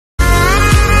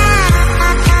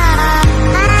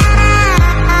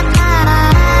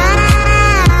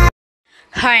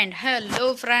Hi and hello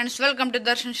friends, welcome to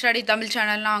Darshan Study Tamil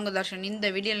channel. நான் உங்க தர்ஷன். இந்த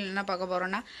வீடியோவில் என்ன பார்க்க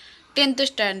போகிறோன்னா 10th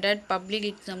ஸ்டாண்டர்ட் பப்ளிக்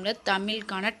எக்ஸாமில்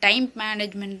தமிழுக்கான டைம்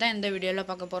மேனேஜ்மெண்ட் தான் இந்த வீடியோவில்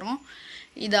பார்க்க போகிறோம்.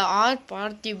 இதை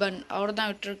பார்த்திபன் அவர் தான்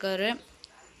விட்டுருக்காரு.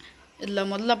 இதில்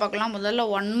முதல்ல பார்க்கலாம். முதல்ல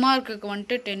 1 மார்க்குக்கு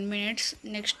வந்துட்டு 10 minutes,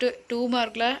 நெக்ஸ்ட்டு 2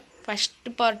 மார்க்கில்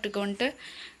ஃபஸ்ட்டு பார்ட்டுக்கு வந்துட்டு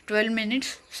 12 minutes,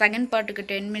 செகண்ட் பார்ட்டுக்கு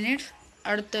 10 minutes,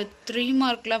 அடுத்து 3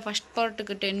 மார்க்கில் first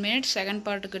பார்ட்டுக்கு 10 minutes, second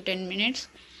பார்ட்டுக்கு 10 minutes,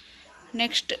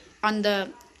 next அந்த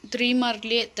 3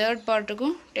 மார்க்லேயே தேர்ட்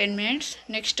பார்ட்டுக்கும் 10 minutes,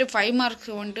 நெக்ஸ்ட்டு 5 மார்க்ஸ்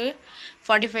வந்துட்டு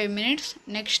 45 minutes,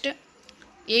 நெக்ஸ்ட்டு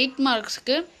 8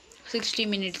 மார்க்ஸுக்கு 60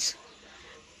 minutes,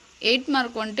 8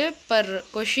 மார்க் வந்துட்டு பர்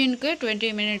கொஷினுக்கு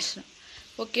 20 minutes.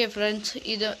 ஓகே ஃப்ரெண்ட்ஸ்,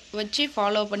 இதை வச்சு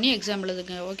ஃபாலோ பண்ணி எக்ஸாம்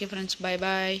எழுதுங்க. Okay friends, bye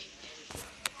bye.